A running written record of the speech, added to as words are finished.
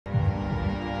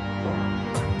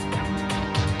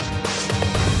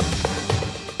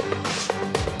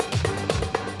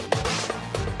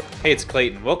Hey, it's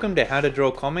Clayton. Welcome to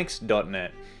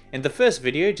howtodrawcomics.net. In the first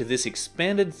video to this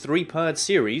expanded 3-part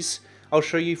series, I'll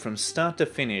show you from start to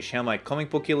finish how my comic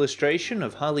book illustration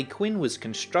of Harley Quinn was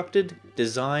constructed,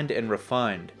 designed, and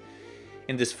refined.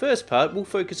 In this first part, we'll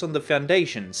focus on the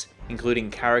foundations, including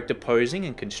character posing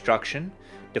and construction,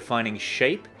 defining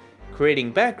shape,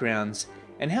 creating backgrounds,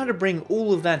 and how to bring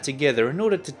all of that together in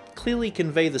order to clearly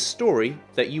convey the story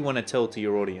that you want to tell to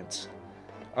your audience.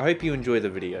 I hope you enjoy the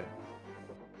video.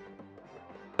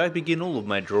 I begin all of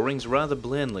my drawings rather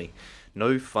blandly.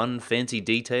 No fun, fancy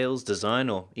details, design,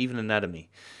 or even anatomy.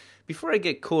 Before I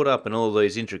get caught up in all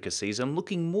those intricacies, I'm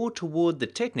looking more toward the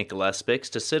technical aspects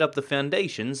to set up the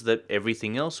foundations that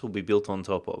everything else will be built on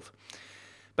top of.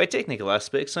 By technical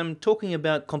aspects, I'm talking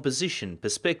about composition,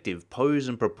 perspective, pose,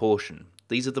 and proportion.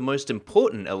 These are the most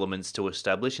important elements to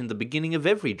establish in the beginning of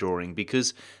every drawing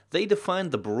because they define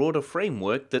the broader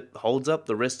framework that holds up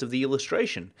the rest of the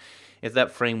illustration. If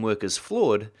that framework is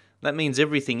flawed, that means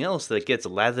everything else that gets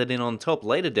lathered in on top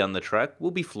later down the track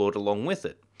will be flawed along with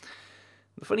it.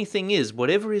 The funny thing is,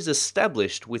 whatever is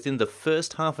established within the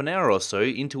first half an hour or so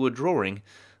into a drawing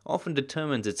often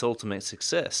determines its ultimate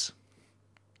success.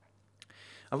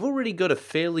 I've already got a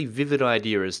fairly vivid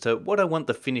idea as to what I want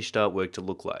the finished artwork to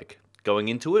look like. Going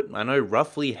into it, I know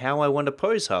roughly how I want to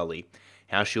pose Harley,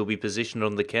 how she'll be positioned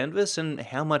on the canvas, and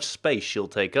how much space she'll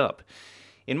take up.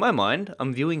 In my mind,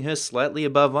 I'm viewing her slightly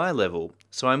above eye level,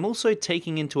 so I'm also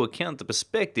taking into account the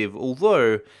perspective,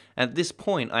 although at this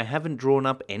point I haven't drawn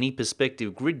up any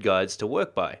perspective grid guides to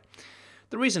work by.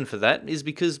 The reason for that is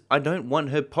because I don't want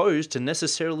her pose to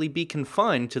necessarily be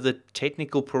confined to the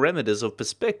technical parameters of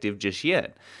perspective just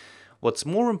yet. What's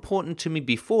more important to me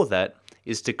before that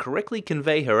is to correctly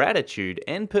convey her attitude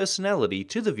and personality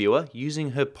to the viewer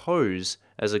using her pose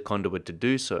as a conduit to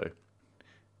do so.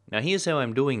 Now here's how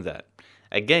I'm doing that.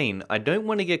 Again, I don't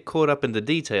want to get caught up in the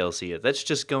details here, that's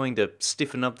just going to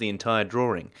stiffen up the entire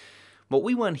drawing. What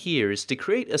we want here is to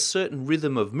create a certain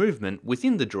rhythm of movement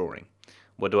within the drawing.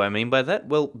 What do I mean by that?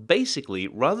 Well, basically,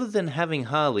 rather than having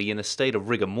Harley in a state of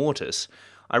rigor mortis,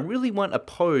 I really want a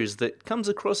pose that comes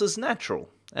across as natural,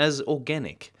 as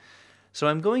organic. So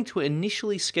I'm going to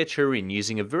initially sketch her in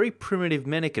using a very primitive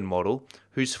mannequin model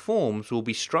whose forms will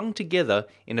be strung together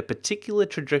in a particular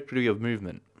trajectory of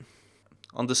movement.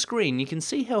 On the screen, you can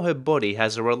see how her body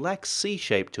has a relaxed C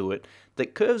shape to it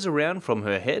that curves around from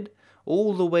her head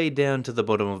all the way down to the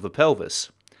bottom of the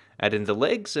pelvis. Add in the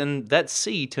legs and that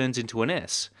C turns into an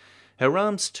S. Her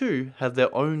arms too have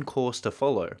their own course to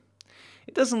follow.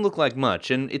 It doesn't look like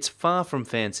much and it's far from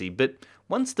fancy, but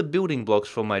once the building blocks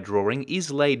for my drawing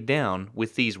is laid down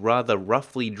with these rather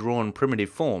roughly drawn primitive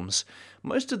forms,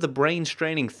 most of the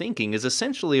brain-straining thinking is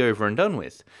essentially over and done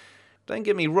with. Don't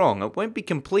get me wrong, it won't be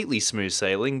completely smooth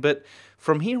sailing, but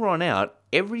from here on out,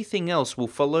 everything else will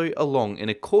follow along in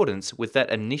accordance with that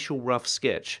initial rough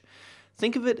sketch.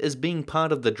 Think of it as being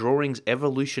part of the drawing's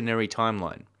evolutionary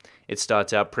timeline. It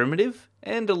starts out primitive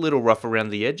and a little rough around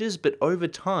the edges, but over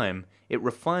time, it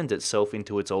refines itself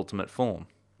into its ultimate form.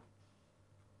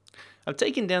 I've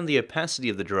taken down the opacity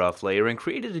of the draft layer and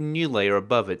created a new layer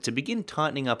above it to begin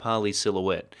tightening up Harley's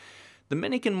silhouette. The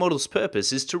mannequin model's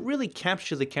purpose is to really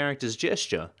capture the character's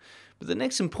gesture, but the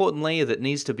next important layer that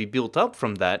needs to be built up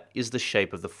from that is the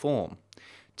shape of the form.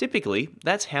 Typically,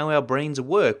 that's how our brains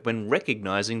work when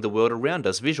recognizing the world around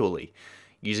us visually.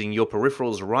 Using your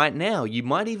peripherals right now, you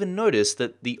might even notice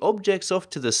that the objects off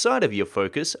to the side of your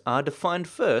focus are defined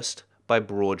first by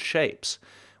broad shapes.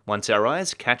 Once our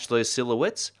eyes catch those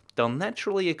silhouettes, they'll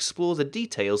naturally explore the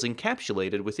details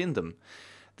encapsulated within them.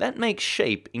 That makes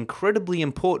shape incredibly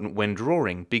important when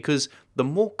drawing because the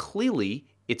more clearly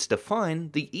it's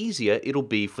defined, the easier it'll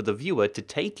be for the viewer to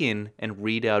take in and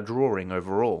read our drawing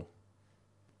overall.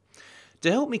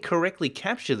 To help me correctly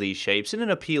capture these shapes in an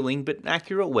appealing but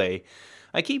accurate way,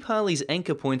 I keep Harley's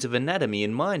anchor points of anatomy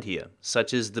in mind here,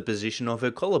 such as the position of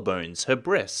her collarbones, her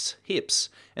breasts, hips,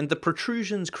 and the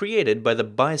protrusions created by the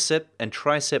bicep and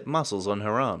tricep muscles on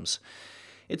her arms.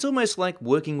 It's almost like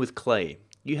working with clay.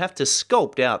 You have to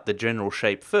sculpt out the general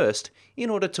shape first in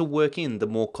order to work in the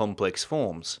more complex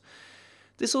forms.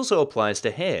 This also applies to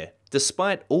hair.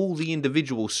 Despite all the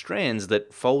individual strands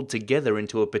that fold together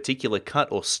into a particular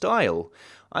cut or style,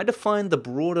 I define the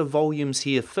broader volumes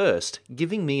here first,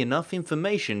 giving me enough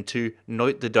information to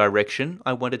note the direction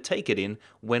I want to take it in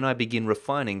when I begin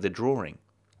refining the drawing.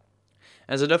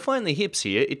 As I define the hips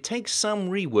here, it takes some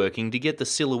reworking to get the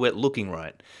silhouette looking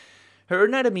right. Her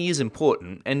anatomy is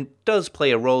important and does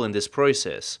play a role in this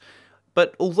process,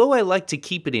 but although I like to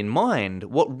keep it in mind,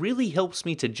 what really helps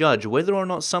me to judge whether or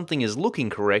not something is looking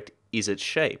correct is its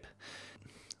shape.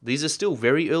 These are still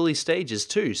very early stages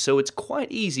too, so it's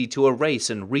quite easy to erase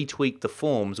and retweak the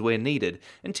forms where needed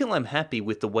until I'm happy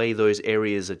with the way those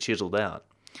areas are chiseled out.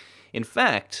 In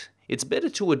fact, it's better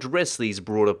to address these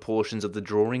broader portions of the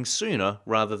drawing sooner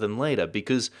rather than later,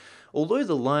 because although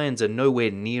the lines are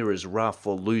nowhere near as rough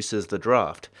or loose as the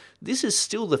draft, this is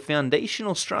still the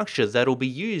foundational structure that'll be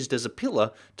used as a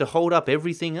pillar to hold up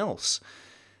everything else.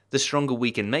 The stronger we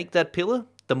can make that pillar,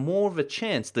 the more of a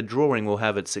chance the drawing will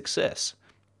have its success.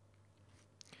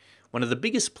 One of the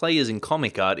biggest players in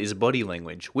comic art is body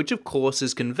language, which of course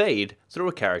is conveyed through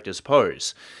a character's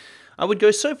pose. I would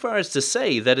go so far as to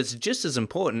say that it's just as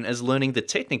important as learning the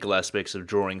technical aspects of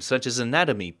drawing, such as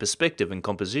anatomy, perspective, and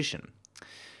composition.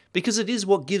 Because it is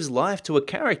what gives life to a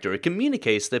character, it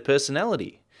communicates their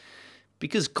personality.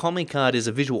 Because comic art is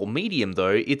a visual medium though,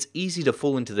 it's easy to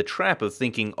fall into the trap of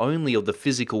thinking only of the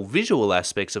physical visual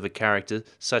aspects of a character,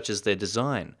 such as their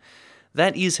design.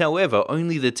 That is, however,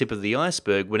 only the tip of the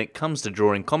iceberg when it comes to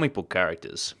drawing comic book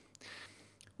characters.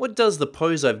 What does the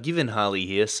pose I've given Harley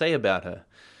here say about her?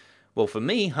 Well, for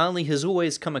me, Harley has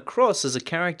always come across as a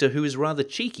character who is rather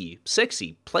cheeky,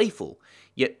 sexy, playful,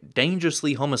 yet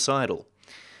dangerously homicidal.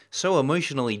 So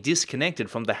emotionally disconnected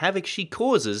from the havoc she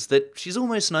causes that she's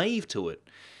almost naive to it.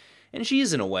 And she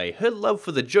is in a way. Her love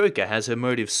for the Joker has her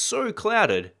motives so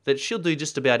clouded that she'll do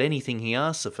just about anything he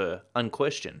asks of her,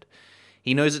 unquestioned.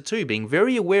 He knows it too, being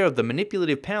very aware of the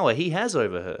manipulative power he has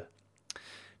over her.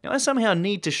 Now I somehow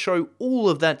need to show all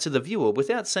of that to the viewer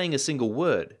without saying a single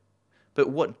word. But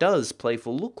what does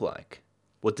playful look like?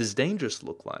 What does dangerous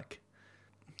look like?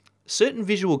 Certain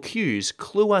visual cues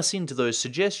clue us into those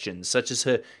suggestions, such as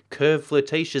her curved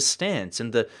flirtatious stance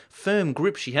and the firm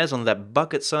grip she has on that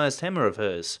bucket-sized hammer of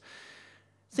hers.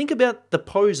 Think about the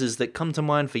poses that come to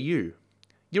mind for you.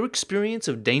 Your experience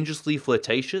of dangerously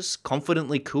flirtatious,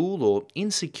 confidently cool, or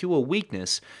insecure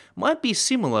weakness might be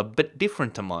similar but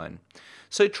different to mine.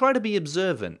 So try to be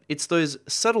observant. It's those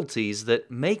subtleties that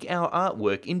make our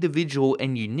artwork individual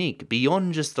and unique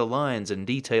beyond just the lines and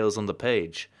details on the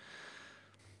page.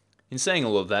 In saying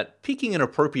all of that, picking an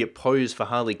appropriate pose for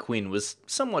Harley Quinn was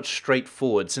somewhat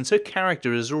straightforward since her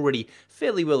character is already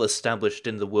fairly well established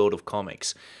in the world of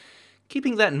comics.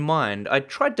 Keeping that in mind, I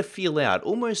tried to feel out,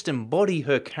 almost embody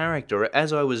her character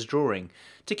as I was drawing,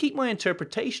 to keep my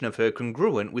interpretation of her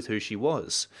congruent with who she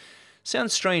was.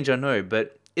 Sounds strange, I know,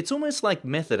 but it's almost like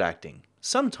method acting.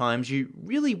 Sometimes you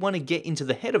really want to get into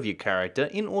the head of your character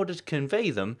in order to convey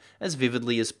them as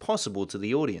vividly as possible to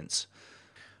the audience.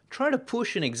 Try to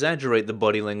push and exaggerate the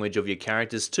body language of your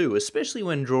characters too, especially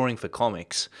when drawing for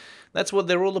comics. That's what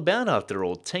they're all about after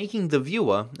all, taking the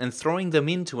viewer and throwing them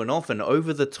into an often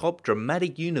over-the-top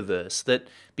dramatic universe that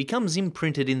becomes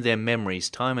imprinted in their memories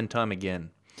time and time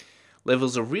again.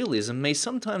 Levels of realism may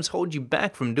sometimes hold you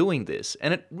back from doing this,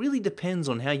 and it really depends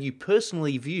on how you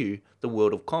personally view the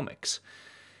world of comics.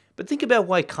 But think about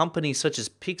why companies such as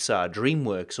Pixar,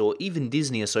 DreamWorks, or even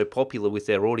Disney are so popular with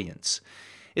their audience.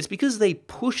 It's because they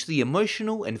push the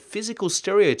emotional and physical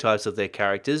stereotypes of their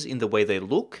characters in the way they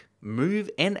look, move,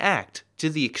 and act to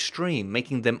the extreme,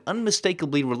 making them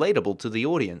unmistakably relatable to the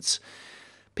audience.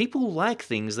 People like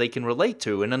things they can relate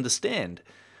to and understand.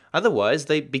 Otherwise,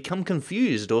 they become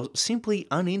confused or simply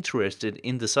uninterested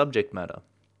in the subject matter.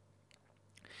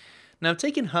 Now, I've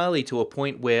taken Harley to a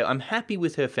point where I'm happy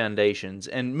with her foundations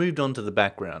and moved on to the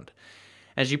background.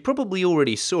 As you probably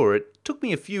already saw, it took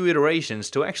me a few iterations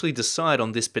to actually decide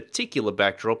on this particular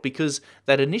backdrop because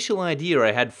that initial idea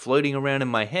I had floating around in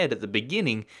my head at the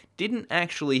beginning didn't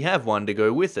actually have one to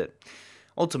go with it.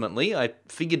 Ultimately, I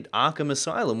figured Arkham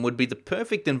Asylum would be the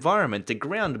perfect environment to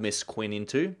ground Miss Quinn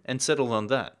into, and settled on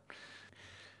that.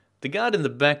 The guard in the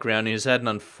background, who's had an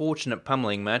unfortunate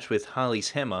pummeling match with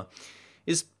Harley's hammer,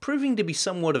 is proving to be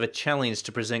somewhat of a challenge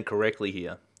to present correctly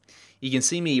here. You can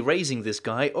see me raising this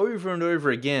guy over and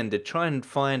over again to try and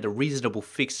find a reasonable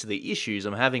fix to the issues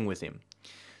I'm having with him.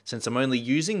 Since I'm only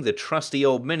using the trusty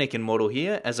old mannequin model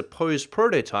here as a posed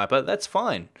prototyper, that's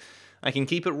fine. I can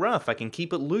keep it rough, I can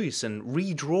keep it loose, and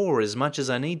redraw as much as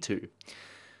I need to.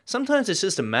 Sometimes it's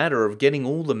just a matter of getting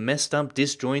all the messed up,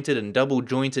 disjointed, and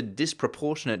double-jointed,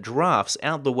 disproportionate drafts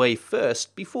out the way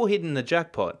first before hitting the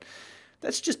jackpot.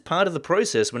 That's just part of the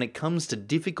process when it comes to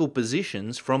difficult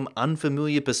positions from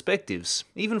unfamiliar perspectives,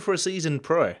 even for a seasoned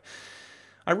pro.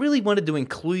 I really wanted to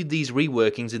include these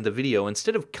reworkings in the video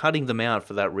instead of cutting them out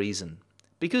for that reason.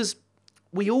 Because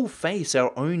we all face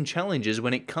our own challenges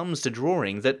when it comes to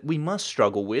drawing that we must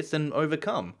struggle with and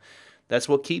overcome. That's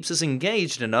what keeps us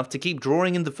engaged enough to keep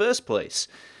drawing in the first place.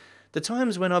 The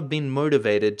times when I've been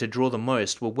motivated to draw the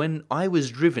most were when I was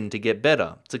driven to get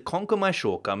better, to conquer my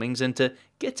shortcomings, and to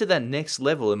get to that next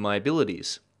level in my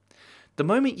abilities. The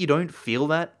moment you don't feel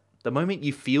that, the moment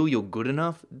you feel you're good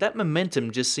enough, that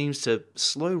momentum just seems to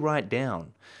slow right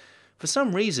down. For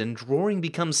some reason, drawing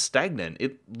becomes stagnant,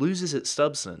 it loses its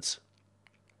substance.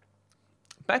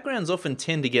 Backgrounds often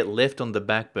tend to get left on the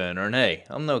back burner, and hey,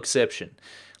 I'm no exception.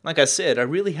 Like I said, I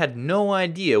really had no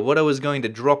idea what I was going to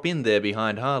drop in there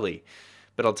behind Harley.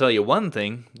 But I'll tell you one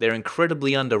thing, they're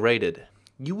incredibly underrated.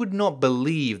 You would not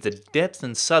believe the depth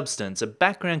and substance a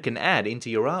background can add into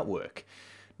your artwork.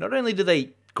 Not only do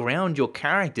they ground your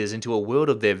characters into a world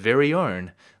of their very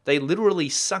own, they literally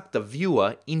suck the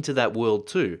viewer into that world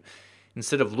too.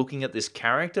 Instead of looking at this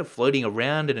character floating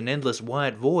around in an endless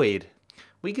white void,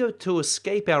 we go to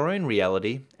escape our own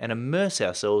reality and immerse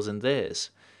ourselves in theirs.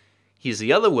 Here's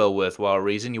the other well worthwhile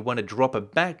reason you want to drop a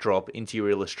backdrop into your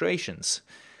illustrations.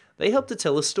 They help to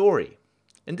tell a story.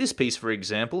 In this piece, for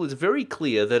example, it's very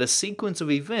clear that a sequence of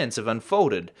events have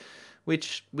unfolded,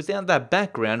 which, without that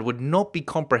background, would not be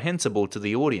comprehensible to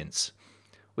the audience.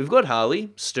 We've got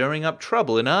Harley stirring up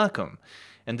trouble in Arkham,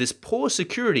 and this poor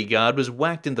security guard was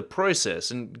whacked in the process,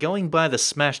 and going by the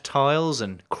smashed tiles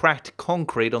and cracked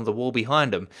concrete on the wall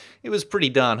behind him, it was pretty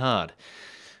darn hard.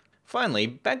 Finally,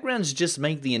 backgrounds just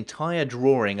make the entire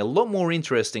drawing a lot more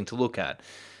interesting to look at.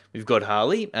 We've got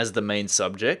Harley as the main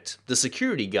subject, the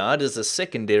security guard as a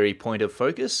secondary point of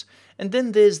focus, and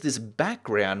then there's this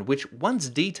background which, once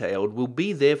detailed, will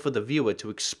be there for the viewer to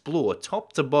explore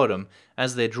top to bottom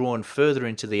as they're drawn further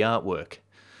into the artwork.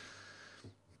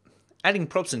 Adding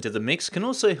props into the mix can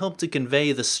also help to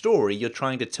convey the story you're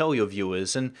trying to tell your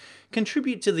viewers and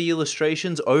contribute to the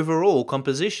illustration's overall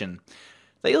composition.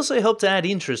 They also help to add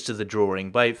interest to the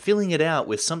drawing by filling it out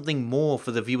with something more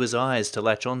for the viewer's eyes to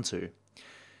latch onto.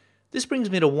 This brings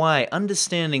me to why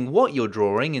understanding what you're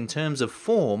drawing in terms of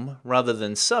form rather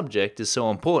than subject is so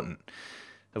important.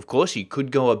 Of course, you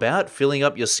could go about filling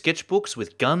up your sketchbooks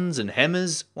with guns and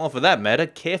hammers, or for that matter,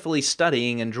 carefully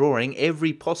studying and drawing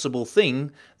every possible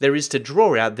thing there is to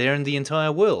draw out there in the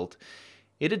entire world.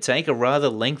 It'd take a rather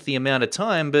lengthy amount of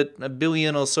time, but a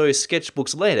billion or so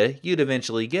sketchbooks later, you'd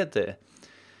eventually get there.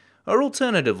 Or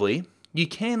alternatively, you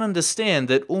can understand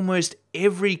that almost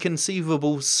every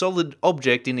conceivable solid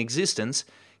object in existence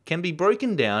can be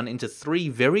broken down into three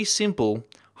very simple,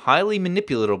 highly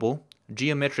manipulatable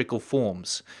geometrical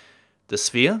forms: the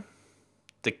sphere,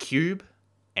 the cube,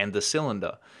 and the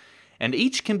cylinder. And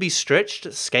each can be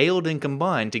stretched, scaled, and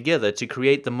combined together to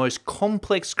create the most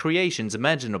complex creations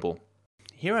imaginable.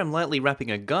 Here I'm lightly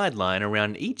wrapping a guideline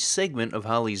around each segment of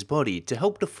Harley's body to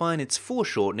help define its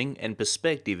foreshortening and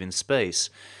perspective in space.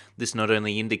 This not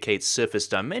only indicates surface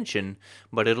dimension,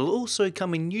 but it'll also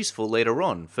come in useful later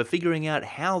on for figuring out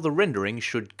how the rendering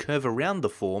should curve around the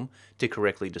form to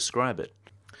correctly describe it.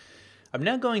 I'm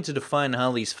now going to define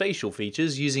Harley's facial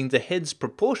features using the head's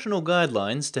proportional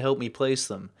guidelines to help me place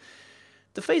them.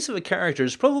 The face of a character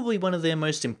is probably one of their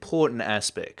most important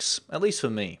aspects, at least for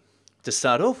me. To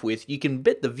start off with, you can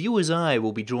bet the viewer's eye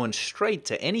will be drawn straight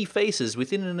to any faces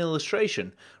within an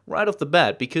illustration, right off the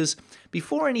bat, because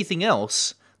before anything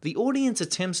else, the audience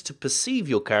attempts to perceive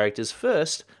your characters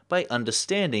first by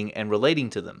understanding and relating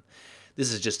to them.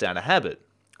 This is just out of habit.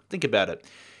 Think about it.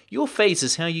 Your face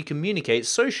is how you communicate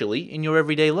socially in your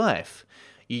everyday life.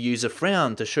 You use a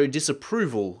frown to show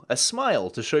disapproval, a smile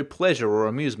to show pleasure or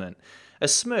amusement, a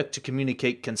smirk to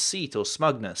communicate conceit or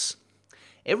smugness.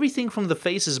 Everything from the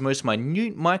face's most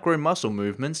minute micro-muscle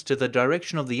movements to the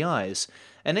direction of the eyes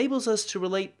enables us to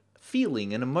relate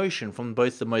feeling and emotion from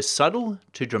both the most subtle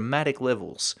to dramatic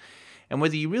levels. And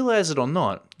whether you realize it or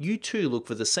not, you too look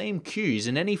for the same cues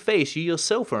in any face you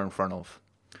yourself are in front of.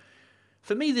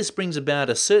 For me, this brings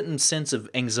about a certain sense of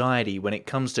anxiety when it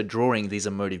comes to drawing these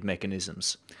emotive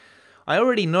mechanisms. I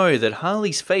already know that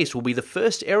Harley's face will be the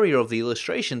first area of the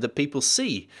illustration that people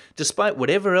see, despite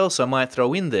whatever else I might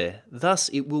throw in there, thus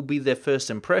it will be their first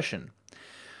impression.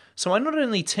 So I not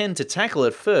only tend to tackle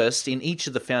it first in each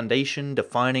of the foundation,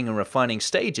 defining and refining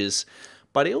stages,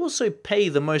 but I also pay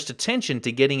the most attention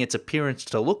to getting its appearance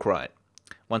to look right.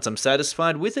 Once I'm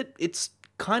satisfied with it, it's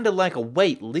kinda like a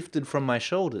weight lifted from my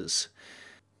shoulders.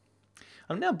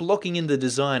 I'm now blocking in the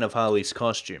design of Harley's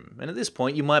costume, and at this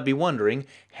point you might be wondering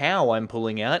how I'm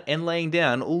pulling out and laying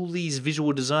down all these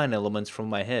visual design elements from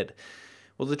my head.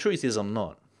 Well, the truth is I'm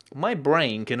not. My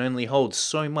brain can only hold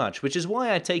so much, which is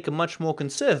why I take a much more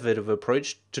conservative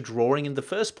approach to drawing in the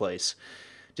first place.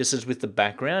 Just as with the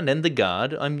background and the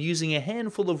guard, I'm using a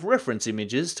handful of reference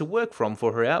images to work from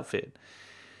for her outfit.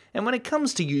 And when it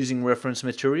comes to using reference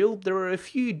material, there are a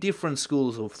few different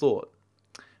schools of thought.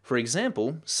 For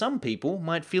example, some people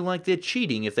might feel like they're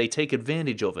cheating if they take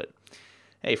advantage of it.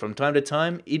 Hey, from time to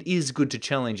time, it is good to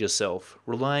challenge yourself,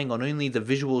 relying on only the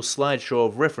visual slideshow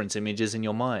of reference images in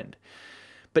your mind.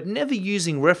 But never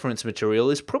using reference material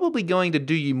is probably going to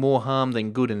do you more harm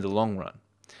than good in the long run.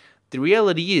 The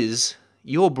reality is,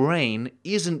 your brain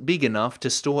isn't big enough to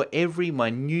store every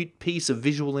minute piece of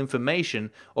visual information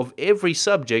of every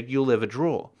subject you'll ever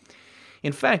draw.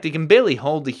 In fact, it can barely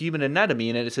hold the human anatomy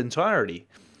in its entirety.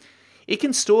 It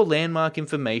can store landmark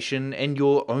information and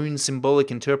your own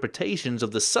symbolic interpretations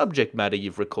of the subject matter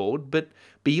you've recalled, but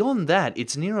beyond that,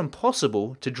 it's near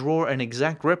impossible to draw an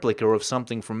exact replica of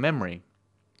something from memory.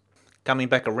 Coming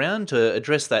back around to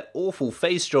address that awful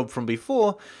face job from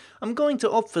before, I'm going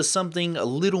to opt for something a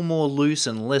little more loose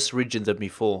and less rigid than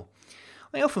before.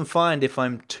 I often find if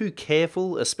I'm too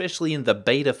careful, especially in the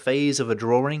beta phase of a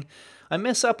drawing, I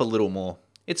mess up a little more.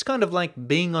 It's kind of like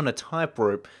being on a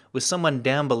tightrope with someone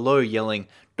down below yelling,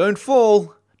 "Don't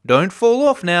fall! Don't fall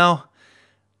off now!"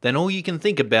 Then all you can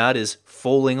think about is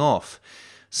falling off.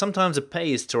 Sometimes it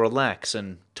pays to relax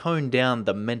and tone down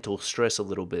the mental stress a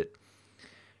little bit.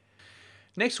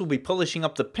 Next we'll be polishing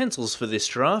up the pencils for this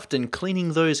draft and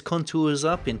cleaning those contours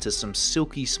up into some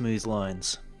silky smooth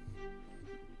lines.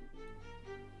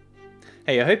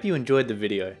 Hey, I hope you enjoyed the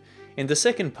video. In the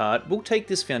second part, we'll take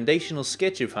this foundational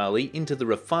sketch of Harley into the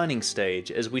refining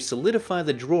stage as we solidify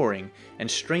the drawing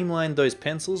and streamline those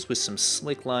pencils with some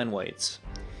slick line weights.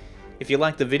 If you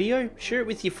liked the video, share it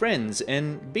with your friends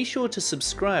and be sure to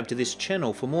subscribe to this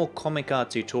channel for more comic art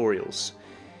tutorials.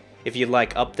 If you'd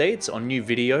like updates on new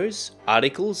videos,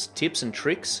 articles, tips and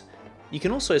tricks, you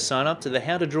can also sign up to the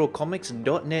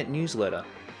howtodrawcomics.net newsletter.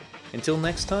 Until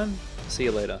next time, see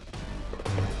you later.